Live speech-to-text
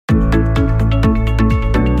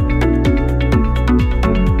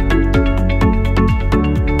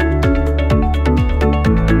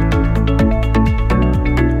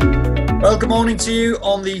good morning to you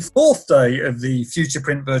on the fourth day of the Future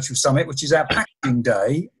Print Virtual Summit, which is our packaging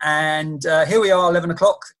day. And here we are, 11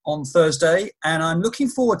 o'clock on Thursday. And I'm looking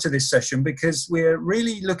forward to this session because we're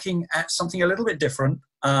really looking at something a little bit different.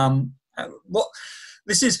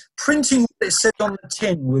 This is printing what it said on the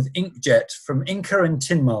tin with Inkjet from Inca and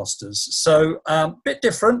Tinmasters. So a bit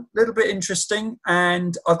different, a little bit interesting.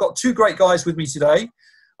 And I've got two great guys with me today.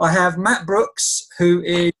 I have Matt Brooks, who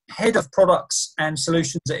is Head of Products and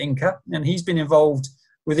Solutions at Inca, and he's been involved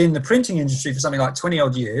within the printing industry for something like 20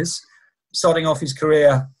 odd years, starting off his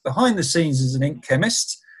career behind the scenes as an ink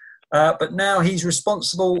chemist, but now he's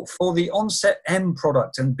responsible for the Onset M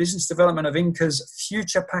product and business development of Inca's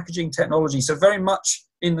future packaging technology. So very much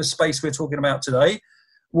in the space we're talking about today.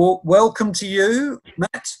 Well, welcome to you,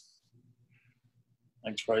 Matt.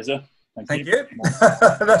 Thanks, Fraser. Thank you.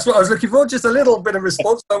 That's what I was looking for, just a little bit of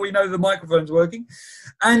response so we know the microphone's working.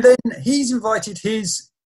 And then he's invited his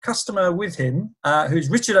customer with him, who's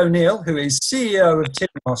Richard O'Neill, who is CEO of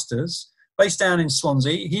Tinmasters, based down in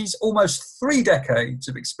Swansea. He's almost 3 decades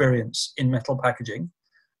of experience in metal packaging,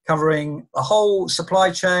 covering the whole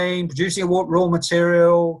supply chain, producing a raw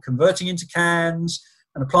material, converting into cans,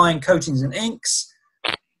 and applying coatings and inks.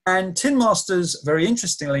 And Tinmasters, very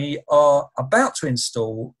interestingly, are about to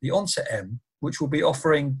install the Onset M, which will be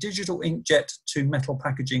offering digital inkjet to metal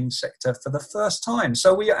packaging sector for the first time.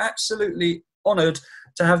 So we are absolutely honoured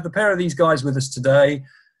to have the pair of these guys with us today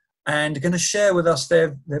and going to share with us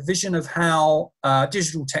their vision of how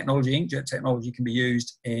digital technology, inkjet technology, can be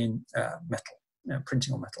used in metal,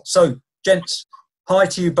 printing on metal. So, gents, hi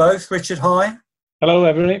to you both. Richard, hi. Hello,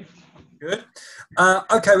 everybody. Good.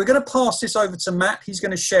 Okay, we're going to pass this over to Matt. He's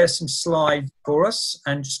going to share some slides for us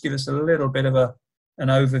and just give us a little bit of an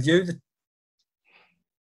overview.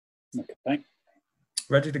 Okay.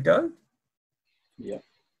 Ready to go? Yeah.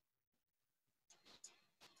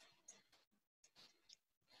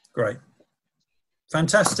 Great.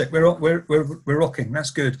 Fantastic. We're rocking.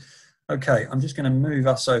 That's good. Okay, I'm just going to move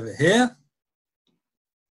us over here.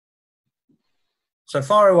 So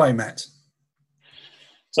far away, Matt.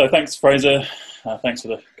 So thanks, Fraser. Thanks for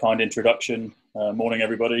the kind introduction. Morning,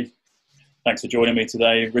 everybody. Thanks for joining me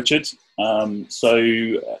today, Richard.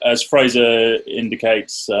 So as Fraser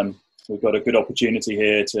indicates, we've got a good opportunity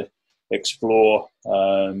here to explore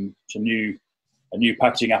some new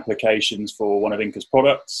packaging applications for one of Inca's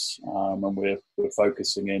products, and we're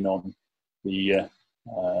focusing in on the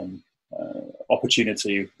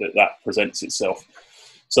opportunity that presents itself.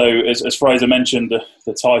 So as Fraser mentioned,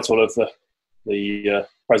 the title of the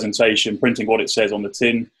presentation, printing what it says on the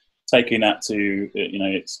tin, taking that to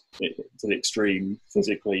to the extreme,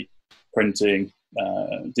 physically printing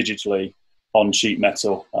digitally on sheet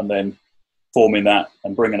metal, and then forming that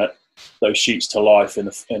and bringing those sheets to life in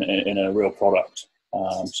a real product.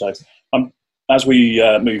 As we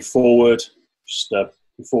move forward, just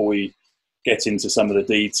before we get into some of the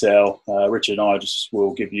detail, Richard and I just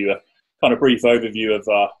will give you a kind of brief overview of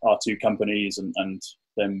our two companies, and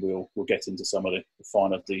then we'll get into some of the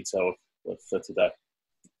finer detail for today.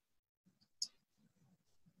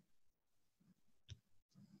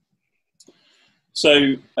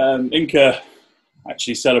 So Inca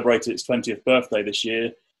actually celebrated its 20th birthday this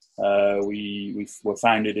year. We were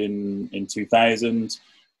founded in 2000.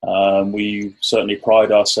 We certainly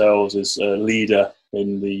pride ourselves as a leader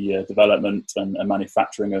in the development and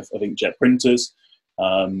manufacturing of inkjet printers,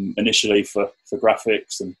 initially for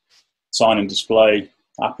graphics and sign and display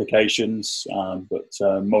applications, but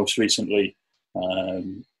most recently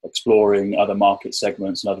exploring other market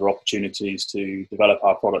segments and other opportunities to develop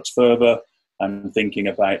our products further, and thinking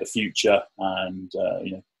about the future and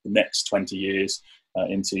the next 20 years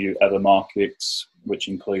into other markets, which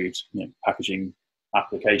include packaging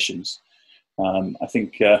applications. I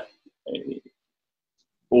think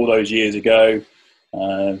all those years ago,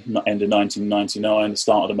 end of 1999, the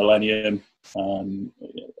start of the millennium,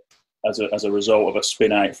 as a result of a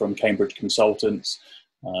spin out from Cambridge Consultants,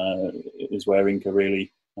 is where Inca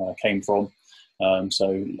really came from.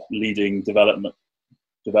 So leading development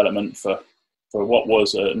for what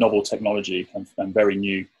was a novel technology and very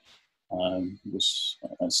new, was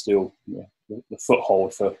still the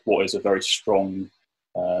foothold for what is a very strong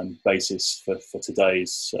basis for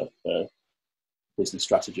today's business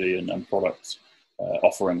strategy and product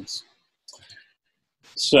offerings.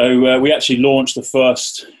 So we actually launched the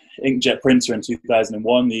first inkjet printer in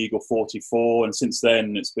 2001, the Eagle 44, and since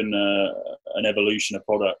then it's been an evolution of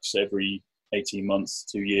products. Every 18 months,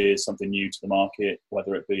 2 years, something new to the market,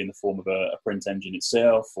 whether it be in the form of a print engine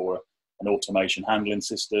itself or an automation handling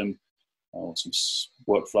system, or some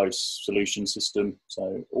workflow solution system.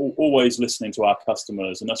 So always listening to our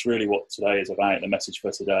customers, and that's really what today is about. The message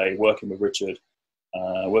for today: working with Richard,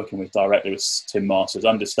 working directly with Tinmasters,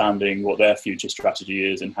 understanding what their future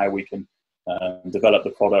strategy is and how we can develop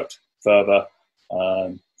the product further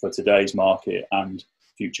for today's market and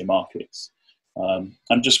future markets.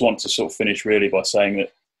 And just want to sort of finish really by saying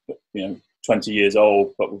that 20 years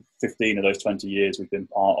old, but 15 of those 20 years we've been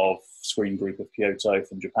part of Screen Group of Kyoto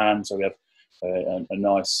from Japan. So we have a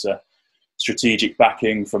nice strategic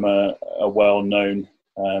backing from a well-known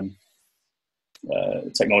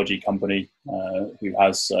technology company who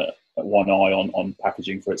has one eye on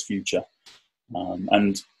packaging for its future.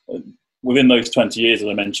 And within those 20 years, as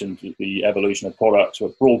I mentioned, the evolution of products, a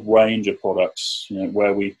broad range of products,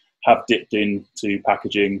 where we have dipped into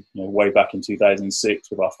packaging, way back in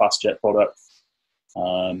 2006 with our FastJet product,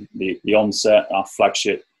 the Onset, our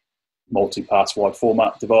flagship multi-pass wide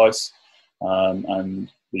format device,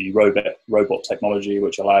 and the robot technology,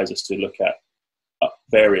 which allows us to look at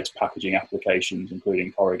various packaging applications,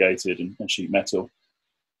 including corrugated and sheet metal.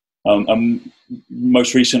 And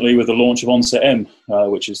most recently with the launch of Onset M,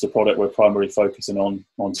 which is the product we're primarily focusing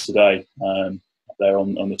on today, there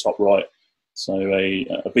on the top right. So a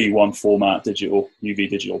V1 format UV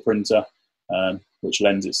digital printer, which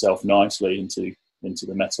lends itself nicely into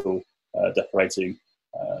the metal decorating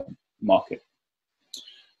market.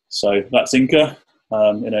 So that's Inca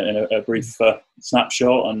in a brief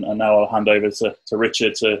snapshot, and now I'll hand over to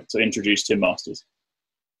Richard to introduce Tinmasters.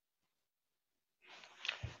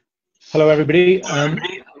 Hello, everybody.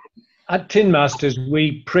 At Tinmasters,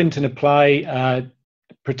 we print and apply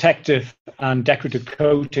protective and decorative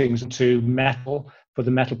coatings to metal for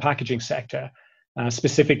the metal packaging sector.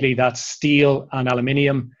 Specifically, that's steel and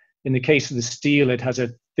aluminium. In the case of the steel, it has a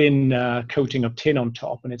thin coating of tin on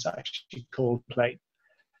top, and it's actually cold plate.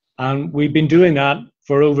 And we've been doing that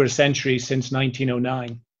for over a century, since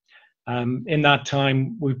 1909. In that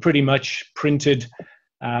time, we've pretty much printed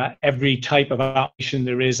every type of application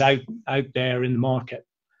there is out there in the market.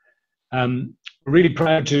 Really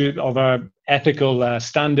proud of our ethical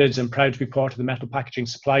standards, and proud to be part of the metal packaging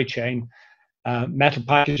supply chain. Metal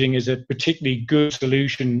packaging is a particularly good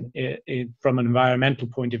solution from an environmental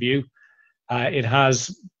point of view. It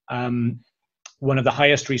has one of the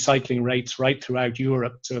highest recycling rates right throughout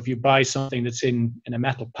Europe. So if you buy something that's in a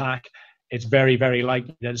metal pack, it's very, very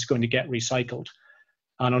likely that it's going to get recycled.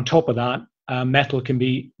 And on top of that, metal can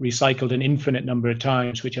be recycled an infinite number of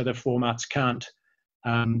times, which other formats can't.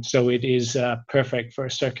 So it is perfect for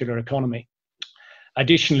a circular economy.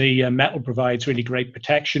 Additionally, metal provides really great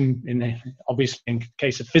protection, obviously in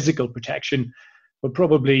case of physical protection, but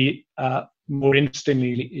probably more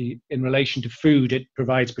interestingly in relation to food, it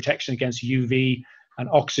provides protection against UV and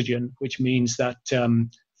oxygen, which means that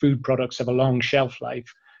food products have a long shelf life,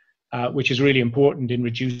 which is really important in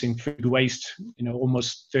reducing food waste.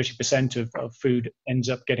 Almost 30% of food ends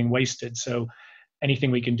up getting wasted. So anything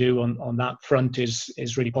we can do on that front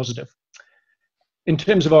is really positive. In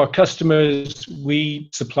terms of our customers, we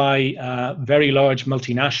supply very large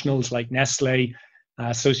multinationals like Nestle,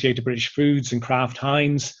 Associated British Foods, and Kraft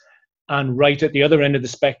Heinz. And right at the other end of the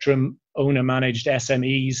spectrum, owner-managed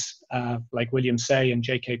SMEs like William Say and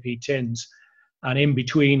JKP Tins. And in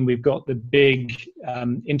between, we've got the big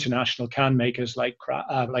international can makers like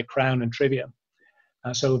Crown and Trivium.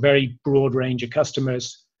 So a very broad range of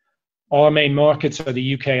customers. Our main markets are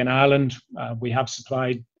the UK and Ireland. We have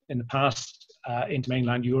supplied in the past into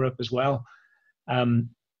mainland Europe as well.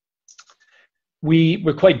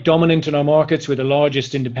 We're quite dominant in our markets. We're the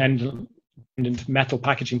largest independent metal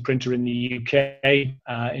packaging printer in the UK.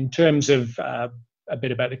 In terms of a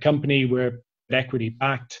bit about the company, we're equity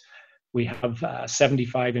backed. We have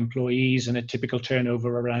 75 employees and a typical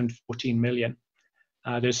turnover around 14 million.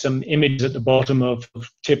 There's some images at the bottom of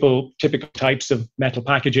typical types of metal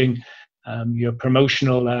packaging. Your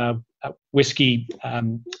promotional whiskey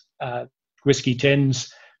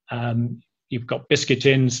tins. You've got biscuit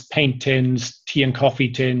tins, paint tins, tea and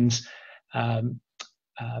coffee tins,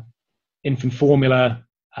 infant formula,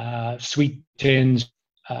 sweet tins,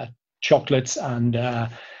 chocolates and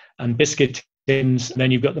biscuit tins. And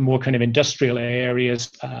then you've got the more kind of industrial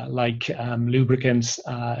areas like lubricants,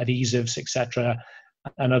 adhesives, etc.,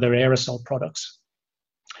 and other aerosol products.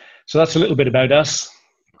 So that's a little bit about us,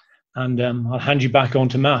 and I'll hand you back on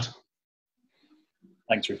to Matt.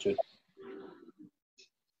 Thanks, Richard.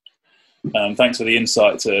 Thanks for the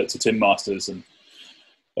insight to Tinmasters,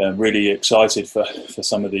 and really excited for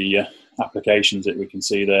some of the applications that we can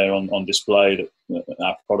see there on display that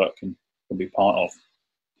our product can be part of.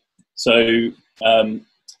 So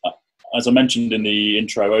as I mentioned in the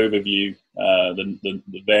intro overview,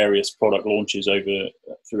 the various product launches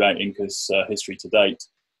throughout Inca's history to date,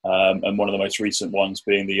 and one of the most recent ones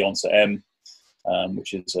being the Onset M,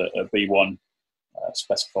 which is a B1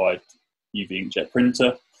 specified UV inkjet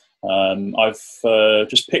printer. I've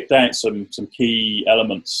just picked out some key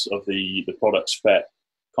elements of the product spec,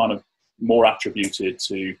 kind of more attributed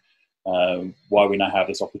to why we now have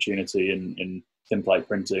this opportunity in thin plate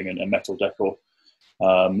printing and metal decor,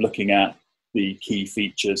 looking at the key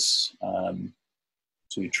features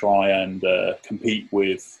to try and compete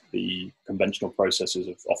with the conventional processes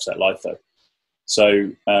of offset litho.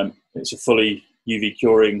 So it's a fully UV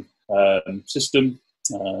curing system,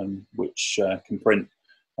 which can print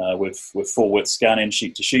with full width scanning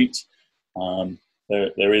sheet to sheet.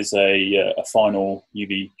 There is a final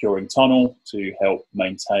UV curing tunnel to help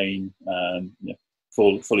maintain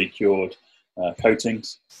fully cured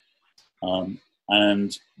coatings.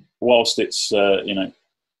 And whilst it's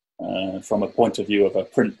from a point of view of a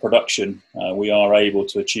print production, we are able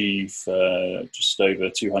to achieve just over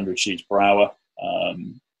 200 sheets per hour,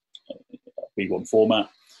 B1 format,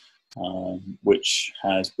 which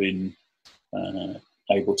has been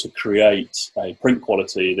able to create a print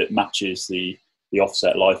quality that matches the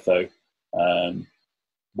offset litho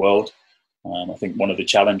world. I think one of the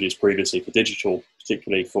challenges previously for digital,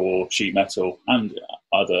 particularly for sheet metal and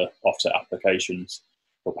other offset applications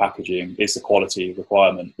for packaging, is the quality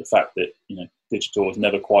requirement. The fact that digital has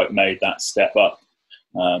never quite made that step up.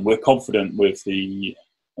 We're confident with the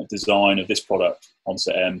design of this product,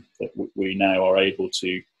 Onset M, that we now are able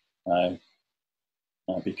to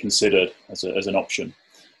be considered as an option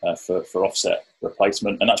for offset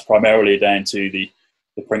replacement, and that's primarily down to the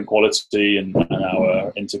print quality and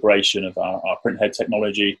our integration of our printhead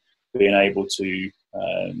technology, being able to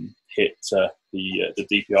hit the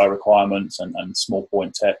DPI requirements and small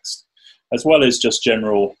point text, as well as just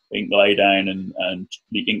general ink laydown and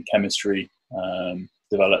the ink chemistry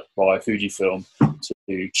developed by Fujifilm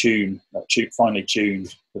to finely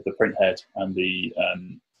tuned with the printhead and the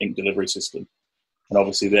ink delivery system. And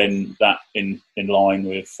obviously then that in line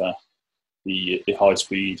with the high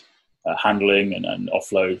speed handling and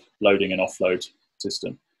loading and offload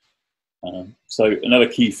system. So another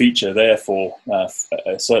key feature therefore,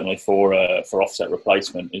 certainly for offset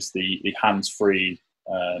replacement, is the hands-free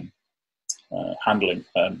handling,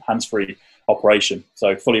 hands-free operation.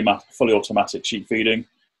 So fully automatic sheet feeding.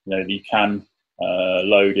 You can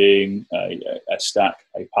loading a stack,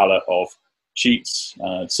 a pallet of sheets,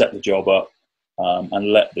 set the job up,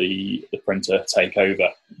 and let the printer take over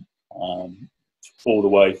all the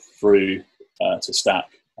way through to stack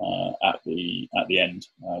at the end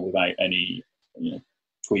without any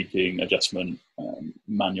tweaking, adjustment,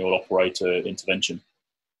 manual operator intervention,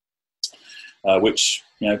 which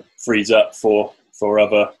frees up for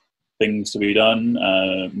other things to be done,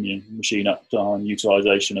 machine uptime,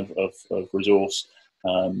 utilization of resource,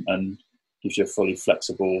 and gives you a fully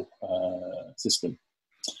flexible system.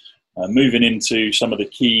 Moving into some of the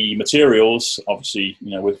key materials, obviously,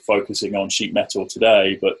 we're focusing on sheet metal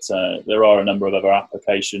today, but there are a number of other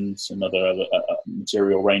applications and other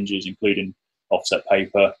material ranges, including offset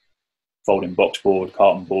paper, folding boxboard,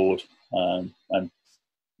 carton board, and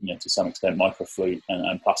to some extent microflute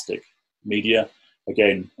and plastic media.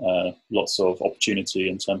 Again, lots of opportunity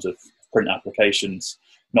in terms of print applications,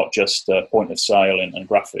 not just point of sale and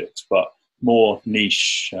graphics, but more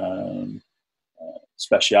niche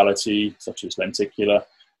speciality such as lenticular,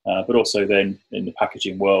 but also then in the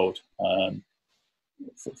packaging world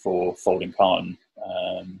for folding carton,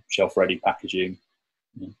 shelf-ready packaging,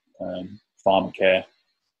 pharmacare,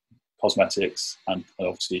 cosmetics, and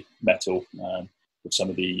obviously metal with some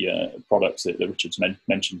of the products that Richard's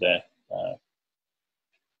mentioned there.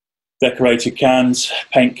 Decorated cans,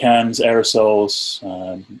 paint cans, aerosols,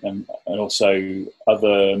 and also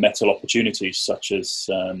other metal opportunities such as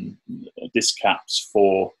disc caps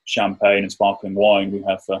for champagne and sparkling wine. We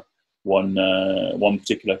have one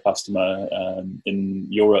particular customer in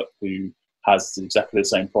Europe who has exactly the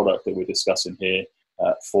same product that we're discussing here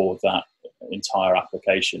for that entire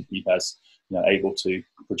application. He has able to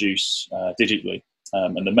produce digitally,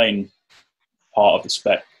 and the main part of the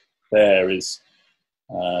spec there is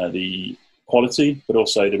the quality, but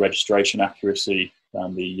also the registration accuracy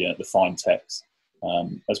and the fine text,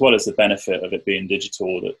 as well as the benefit of it being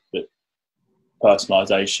digital, that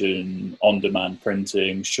personalization, on-demand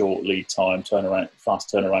printing, short lead time,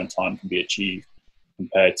 fast turnaround time can be achieved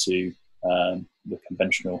compared to the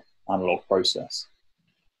conventional analog process.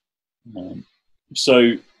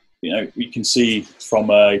 So, we can see from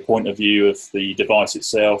a point of view of the device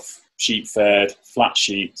itself, sheet fed, flat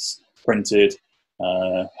sheets, printed,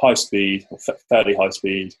 high speed, fairly high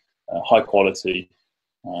speed, high quality,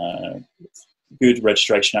 good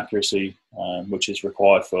registration accuracy, which is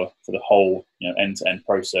required for the whole end-to-end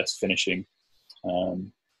process, finishing,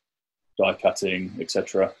 die cutting,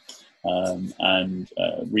 etc. And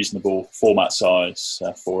reasonable format size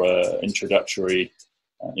for introductory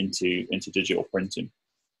into digital printing.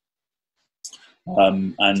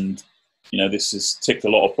 And this has ticked a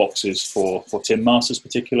lot of boxes for Tinmasters,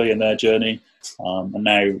 particularly in their journey. And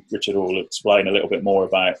now Richard will explain a little bit more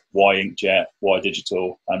about why Inkjet, why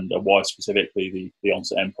digital, and why specifically the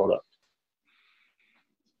Onset M product.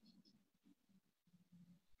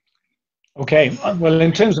 Okay, well,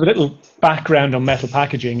 in terms of a little background on metal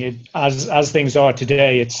packaging, as things are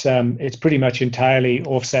today, it's pretty much entirely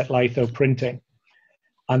offset litho printing,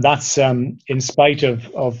 and that's in spite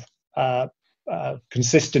of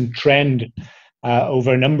consistent trend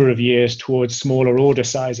over a number of years towards smaller order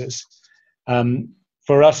sizes.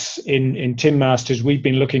 For us in Tinmasters, we've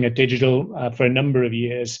been looking at digital for a number of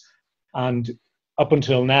years, and up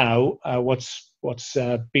until now, what's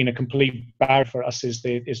been a complete barrier for us is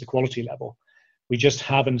the quality level. We just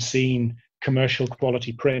haven't seen commercial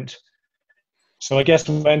quality print. So I guess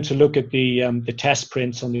when to look at the test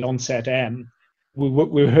prints on the Onset M, we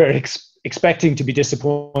were expecting to be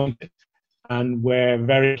disappointed, and we're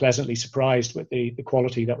very pleasantly surprised with the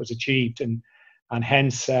quality that was achieved, and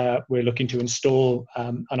hence we're looking to install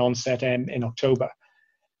an Onset M in October.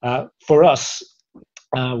 For us,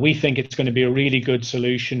 we think it's going to be a really good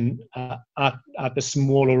solution at the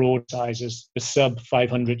smaller order sizes, the sub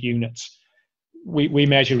 500 units. We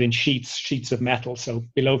measure in sheets of metal, so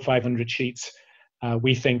below 500 sheets.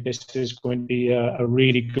 We think this is going to be a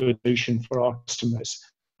really good solution for our customers.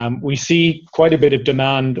 We see quite a bit of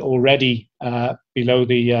demand already below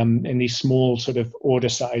in these small sort of order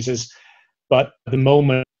sizes, but at the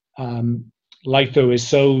moment, litho is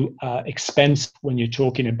so expensive when you're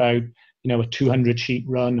talking about a 200 sheet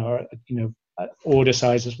run, or order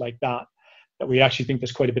sizes like that we actually think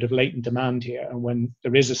there's quite a bit of latent demand here. And when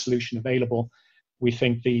there is a solution available, we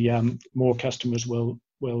think the more customers will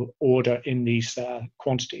order in these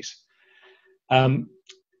quantities.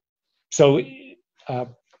 So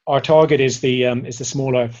our target is the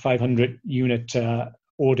smaller 500 unit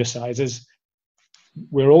order sizes.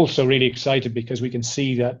 We're also really excited because we can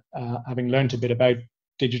see that having learned a bit about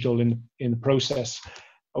digital in the process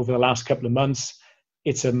over the last couple of months,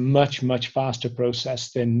 it's a much faster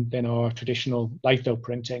process than our traditional litho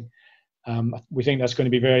printing. We think that's going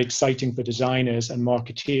to be very exciting for designers and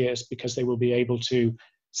marketeers, because they will be able to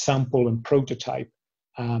sample and prototype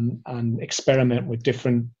and experiment with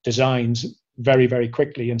different designs very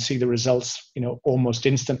quickly and see the results almost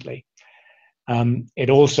instantly. It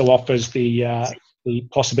also offers the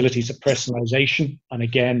possibilities of personalization, and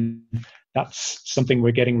again, that's something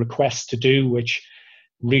we're getting requests to do, which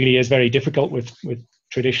really is very difficult with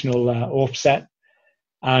traditional offset.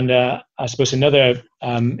 And I suppose another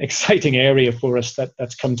exciting area for us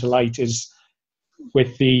that's come to light is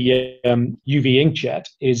with the UV inkjet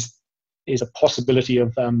is a possibility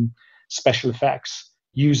of special effects,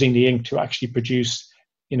 using the ink to actually produce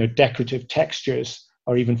decorative textures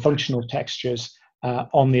or even functional textures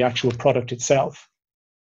on the actual product itself.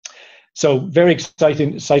 So very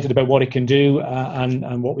excited about what it can do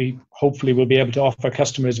and what we hopefully will be able to offer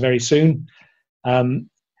customers very soon.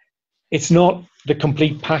 It's not the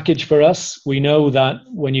complete package for us. We know that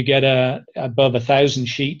when you get above 1,000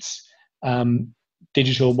 sheets,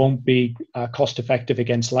 digital won't be cost effective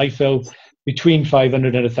against litho. Between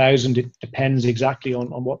 500 and 1,000, it depends exactly on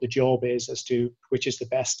what the job is as to which is the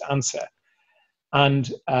best answer.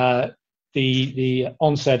 And the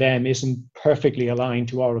Onset M isn't perfectly aligned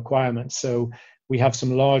to our requirements, so we have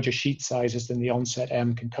some larger sheet sizes than the Onset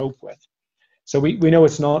M can cope with. So we know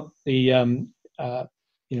it's not the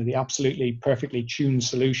absolutely perfectly tuned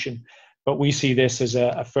solution, but we see this as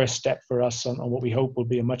a first step for us on what we hope will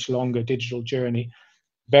be a much longer digital journey.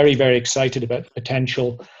 Very excited about the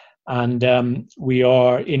potential, and we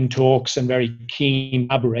are in talks and very keen to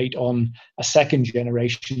collaborate on a second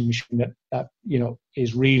generation machine that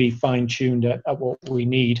is really fine-tuned at what we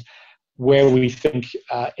need, where we think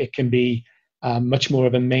it can be much more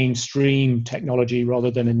of a mainstream technology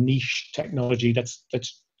rather than a niche technology that's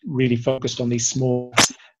really focused on these small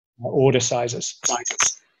order sizes.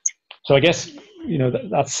 So I guess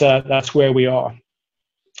that's where we are,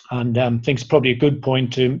 and I think it's probably a good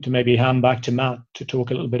point to maybe hand back to Matt to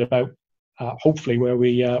talk a little bit about hopefully where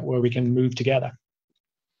we can move together.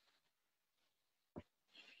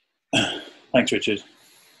 Thanks, Richard.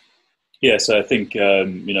 Yeah, so I think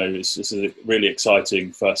this is a really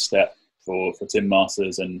exciting first step for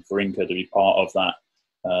Tinmasters and for Inca to be part of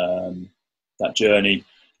that journey,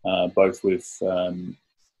 both with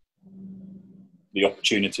the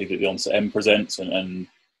opportunity that the Onset M presents and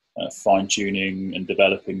fine-tuning and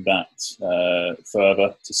developing that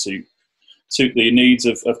further to suit the needs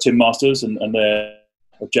of Tinmasters and their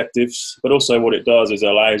objectives. But also what it does is it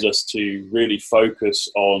allows us to really focus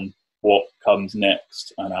on what comes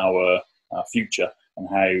next and our future, and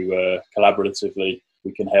how collaboratively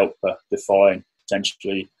we can help define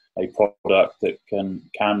potentially a product that can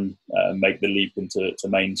make the leap into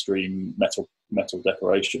mainstream metal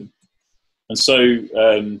decoration. And so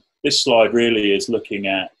this slide really is looking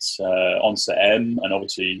at Onset M, and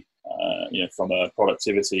obviously from a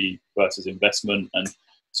productivity versus investment, and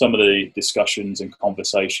some of the discussions and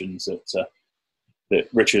conversations that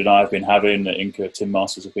Richard and I have been having, that Inca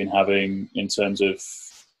Tinmasters have been having, in terms of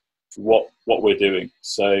what we're doing.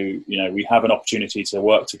 So we have an opportunity to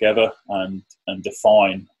work together and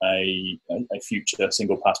define a future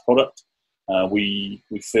single pass product. We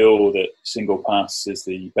feel that single pass is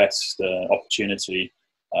the best opportunity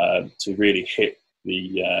to really hit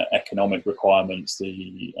the economic requirements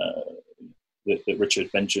that Richard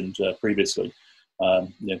mentioned previously.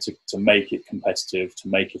 To make it competitive, to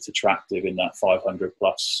make it attractive in that 500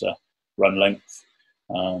 plus run length.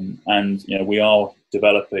 And we are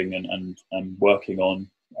developing and working on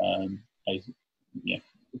a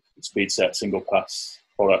speed set single pass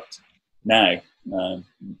product now,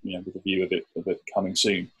 with a view of it coming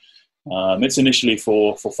soon. It's initially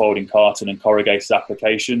for folding carton and corrugated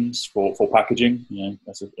applications for packaging,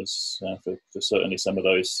 for certainly some of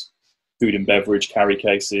those food and beverage carry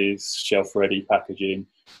cases, shelf ready packaging,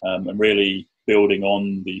 and really building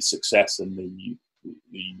on the success and the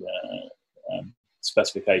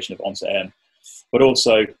specification of Onset M. But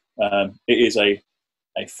also it is a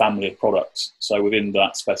family of products. So within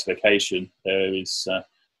that specification, there is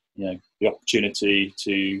the opportunity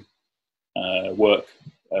to work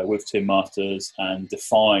with Tinmasters and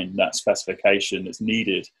define that specification that's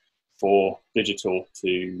needed for digital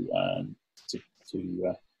to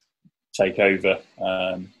take over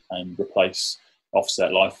and replace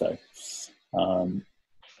offset litho.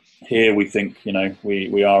 Here we think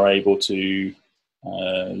we are able to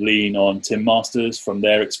lean on Tinmasters from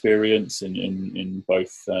their experience in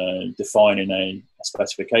both defining a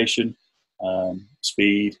specification,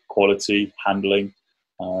 speed, quality, handling,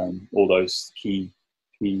 all those key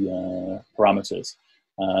parameters.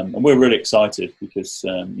 And we're really excited because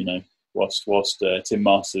whilst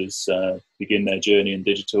Tinmasters begin their journey in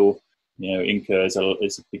digital, Inca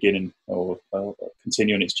is beginning or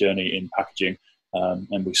continuing its journey in packaging,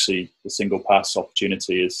 and we see the single pass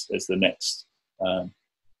opportunity as the next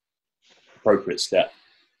appropriate step.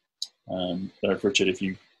 Richard, if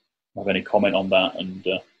you have any comment on that and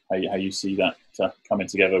how you see that coming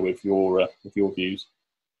together with your views.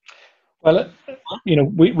 Well,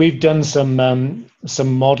 we've done some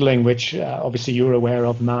modelling, which obviously you're aware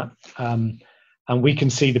of, Matt, and we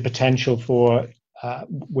can see the potential for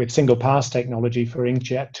with single pass technology for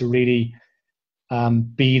Inkjet to really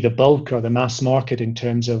be the bulk or the mass market in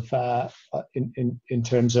terms of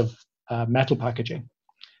metal packaging.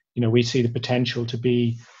 We see the potential to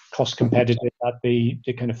be cost competitive at the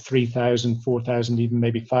kind of 3,000, 4,000, even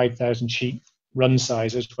maybe 5,000 sheet run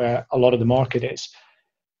sizes where a lot of the market is.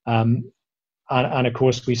 And of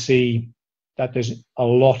course, we see that there's a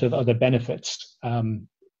lot of other benefits.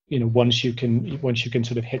 Once you can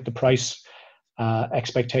sort of hit the price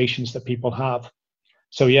expectations that people have.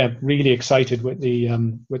 So yeah, really excited with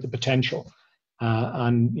the potential,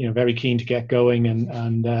 and very keen to get going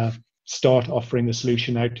and start offering the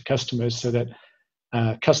solution out to customers, so that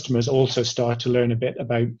customers also start to learn a bit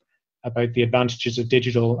about the advantages of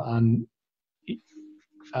digital, and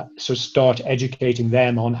so start educating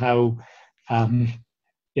them on how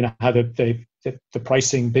how the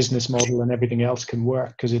pricing business model and everything else can work,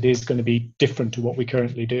 because it is going to be different to what we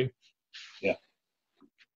currently do.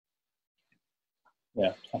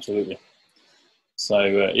 Yeah, absolutely.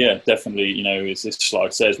 So definitely, as this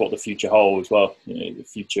slide says, what the future holds. Well, the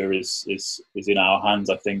future is in our hands.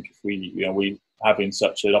 I think if we having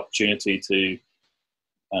such an opportunity to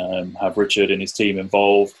have Richard and his team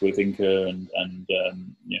involved with Inca and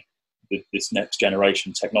this next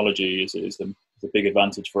generation technology is the big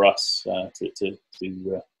advantage for us to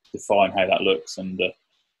define how that looks, and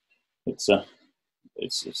it's a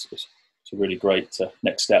really great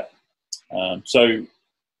next step.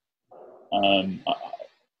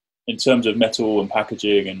 In terms of metal and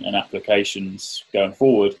packaging and applications going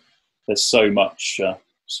forward, there's so much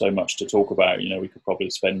to talk about. We could probably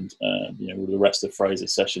spend the rest of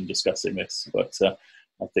Fraser's session discussing this, but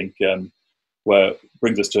I think where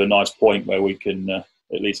brings us to a nice point where we can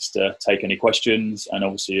at least take any questions, and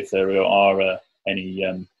obviously if there are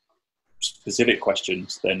any specific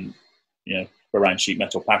questions, then around sheet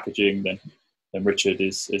metal packaging, then Richard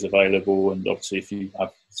is available. And obviously if you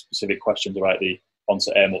have specific questions about the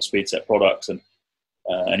onset air or speedset products and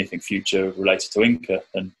anything future related to Inca,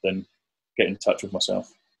 then get in touch with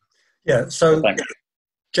myself. Yeah, so thank you.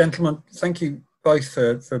 Gentlemen, thank you both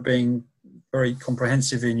for being very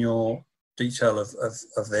comprehensive in your detail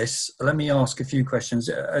of this. Let me ask a few questions.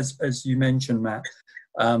 As you mentioned, Matt,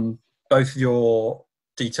 both of your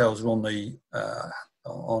details are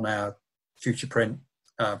on our Future Print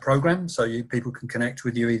program, so people can connect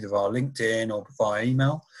with you either via LinkedIn or via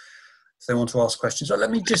email if they want to ask questions. So let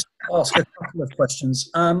me just ask a couple of questions.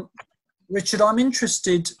 Richard, I'm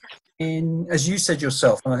interested in, as you said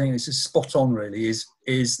yourself, and I think this is spot on really, is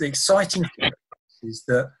the exciting thing is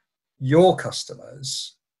that your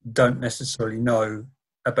customers don't necessarily know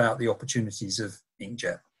about the opportunities of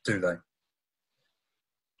Inkjet, do they?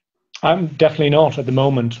 Definitely not at the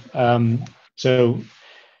moment. So,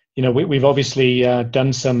 we've obviously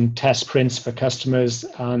done some test prints for customers,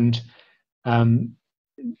 and the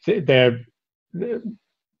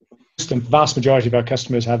vast majority of our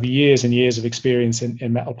customers have years and years of experience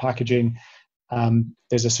in metal packaging.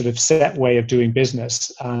 There's a sort of set way of doing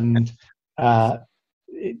business, and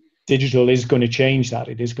digital is going to change that.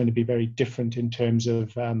 It is going to be very different in terms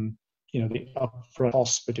of the upfront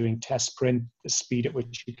costs for doing test print, the speed at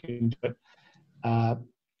which you can do it. A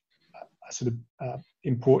sort of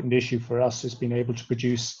important issue for us has been able to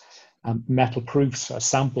produce metal proofs or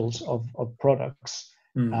samples of products,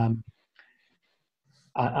 and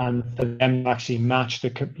for them to actually match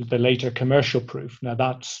the later commercial proof. Now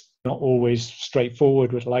that's not always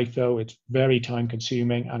straightforward with litho. It's very time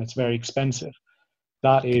consuming and it's very expensive.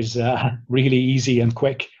 That is really easy and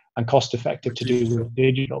quick and cost effective to do with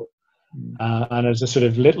digital. And as a sort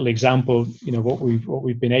of little example, what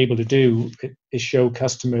we've been able to do is show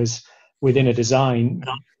customers within a design,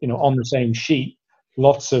 on the same sheet,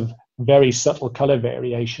 lots of very subtle color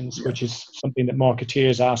variations, which is something that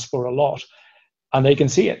marketeers ask for a lot. And they can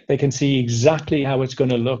see it. They can see exactly how it's going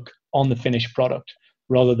to look on the finished product,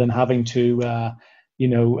 rather than having to,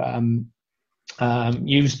 use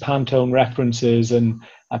Pantone references and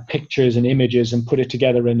pictures and images and put it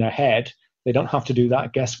together in their head. They don't have to do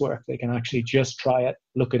that guesswork. They can actually just try it,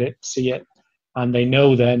 look at it, see it, and they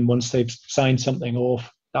know then once they've signed something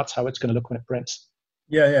off, that's how it's going to look when it prints.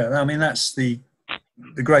 Yeah. I mean, that's the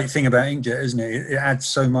great thing about Inkjet, isn't it? It adds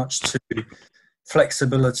so much to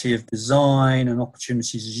flexibility of design and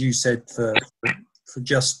opportunities, as you said, for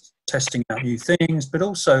just testing out new things, but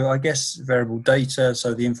also, I guess, variable data.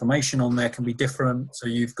 So the information on there can be different. So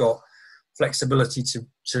you've got flexibility to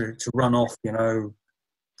run off, Well,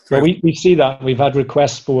 we see that. We've had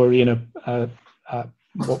requests for,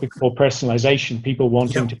 what we call personalization, people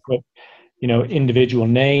wanting to put, individual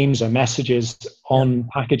names or messages on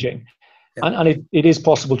packaging. And it is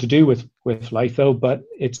possible to do with litho, but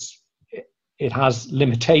it has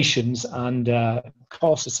limitations and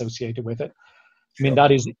costs associated with it. I mean,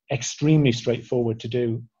 that is extremely straightforward to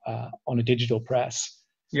do on a digital press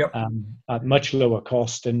at much lower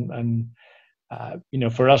cost. And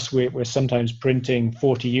for us, we're sometimes printing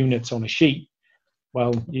 40 units on a sheet.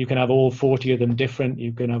 Well, you can have all 40 of them different.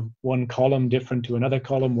 You can have one column different to another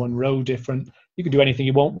column, one row different. You can do anything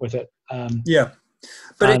you want with it. But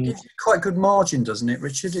it gives you quite good margin, doesn't it,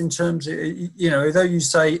 Richard? In terms of, although you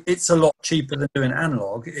say it's a lot cheaper than doing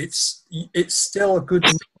analog, it's still a good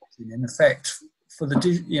margin in effect for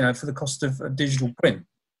the cost of a digital print.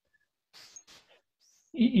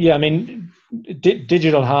 Yeah, I mean,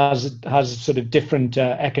 digital has sort of different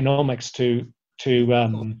economics to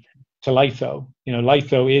litho.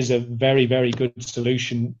 Litho is a very, very good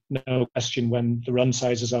solution, no question, when the run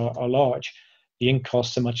sizes are large. The ink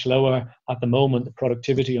costs are much lower. At the moment, the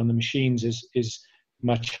productivity on the machines is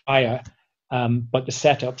much higher, but the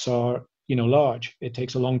setups are large. It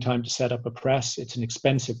takes a long time to set up a press. It's an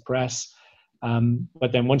expensive press,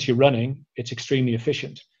 but then once you're running, it's extremely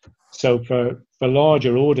efficient. So for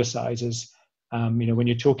larger order sizes, when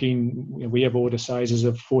you're talking, we have order sizes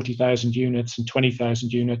of 40,000 units and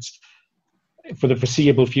 20,000 units. For the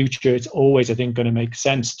foreseeable future, it's always, I think, going to make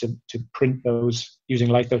sense to print those using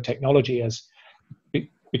litho technology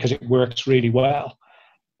because it works really well.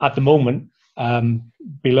 At the moment,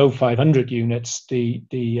 below 500 units, the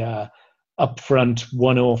upfront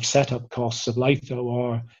one-off setup costs of litho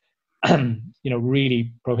are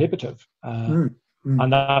really prohibitive.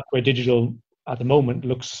 And that's where digital at the moment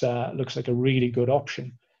looks like a really good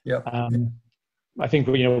option. I think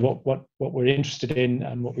what we're interested in,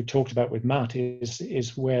 and what we talked about with Matt,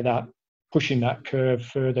 is where that pushing that curve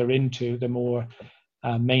further into the more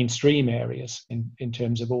mainstream areas in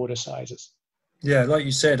terms of order sizes. Yeah, like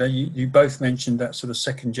you said, you both mentioned that sort of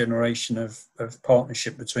second generation of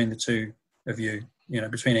partnership between the two of you,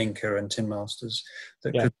 between Inca and Tinmasters,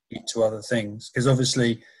 that could lead to other things. Because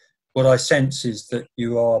obviously, what I sense is that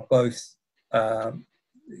you are both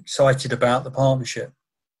excited about the partnership,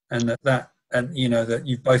 and that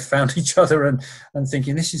you've both found each other and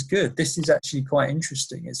thinking, this is good. This is actually quite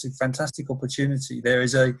interesting. It's a fantastic opportunity. There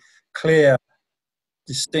is a clear,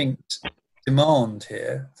 distinct demand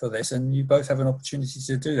here for this, and you both have an opportunity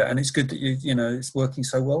to do that. And it's good that it's working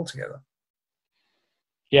so well together.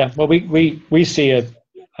 Yeah, well, we see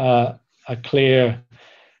a clear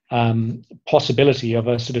possibility of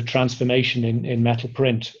a sort of transformation in metal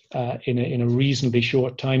print in a reasonably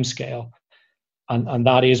short time scale. And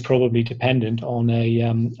that is probably dependent on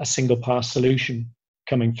a single pass solution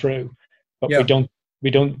coming through, but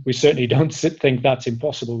we certainly don't think that's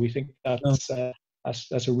impossible. We think that's a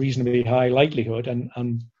reasonably high likelihood,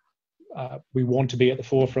 and we want to be at the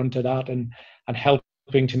forefront of that and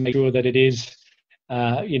helping to make sure that it is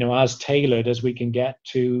as tailored as we can get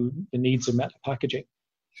to the needs of metal packaging.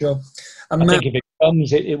 Sure. I think if it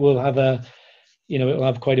comes, it will have it will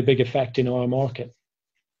have quite a big effect in our market.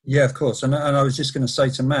 Yeah, of course. And I was just going to say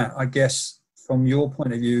to Matt, I guess from your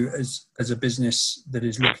point of view as a business that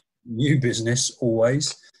is looking at new business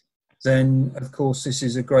always, then of course this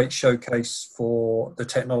is a great showcase for the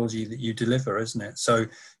technology that you deliver, isn't it? So,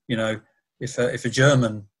 if a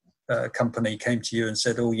German company came to you and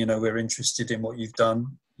said, we're interested in what you've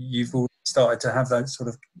done, you've already started to have that sort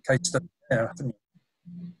of case study there, haven't you?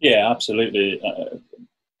 Yeah, absolutely.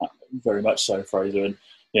 Very much so, Fraser. And,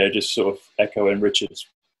 just sort of echoing Richard's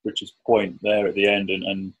point there at the end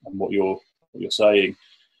and what you're saying.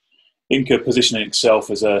 Inca positioning itself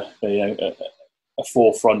as a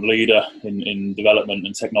forefront leader in development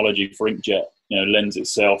and technology for inkjet, lends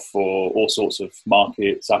itself for all sorts of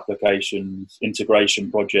markets, applications, integration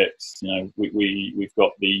projects. We've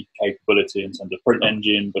got the capability in terms of print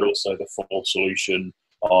engine, but also the full solution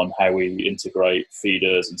on how we integrate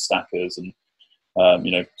feeders and stackers, and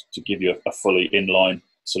to give you a fully inline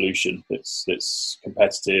solution that's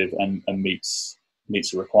competitive and meets the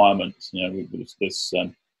requirements. There's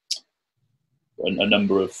a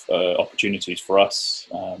number of opportunities for us,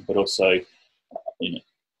 but also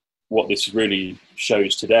what this really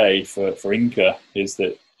shows today for Inca is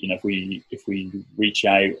that if we reach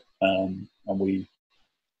out and we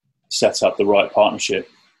set up the right partnership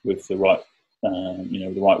with the right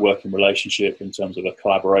the right working relationship in terms of a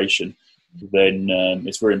collaboration, then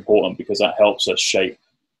it's very important, because that helps us shape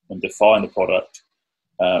and define the product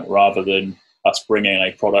rather than us bringing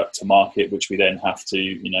a product to market which we then have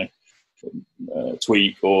to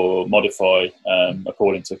tweak or modify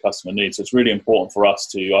according to customer needs. So it's really important for us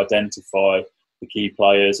to identify the key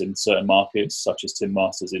players in certain markets, such as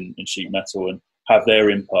Tinmasters in sheet metal, and have their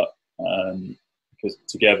input, because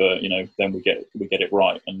together, then we get it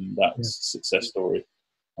right, and that's a success story.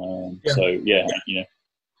 And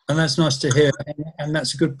that's nice to hear, and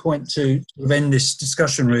that's a good point to sort of end this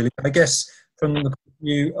discussion, really. I guess from the point of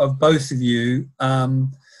view of both of you,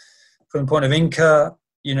 from the point of Inca,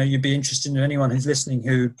 you'd be interested in anyone who's listening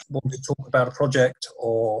who wants to talk about a project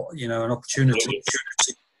or, an opportunity.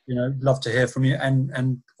 Love to hear from you.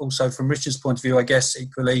 And also from Richard's point of view, I guess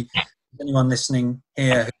equally, anyone listening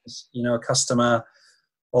here who's, a customer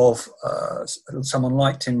of someone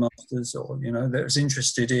like Tinmasters, or, that's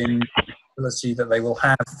interested in the ability that they will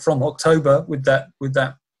have from October with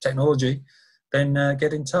that technology, then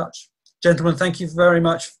get in touch. Gentlemen, thank you very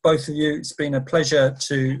much, both of you. It's been a pleasure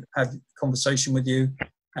to have a conversation with you,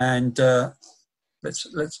 and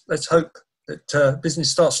let's hope that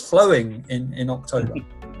business starts flowing in October.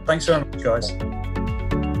 Thanks very much, guys.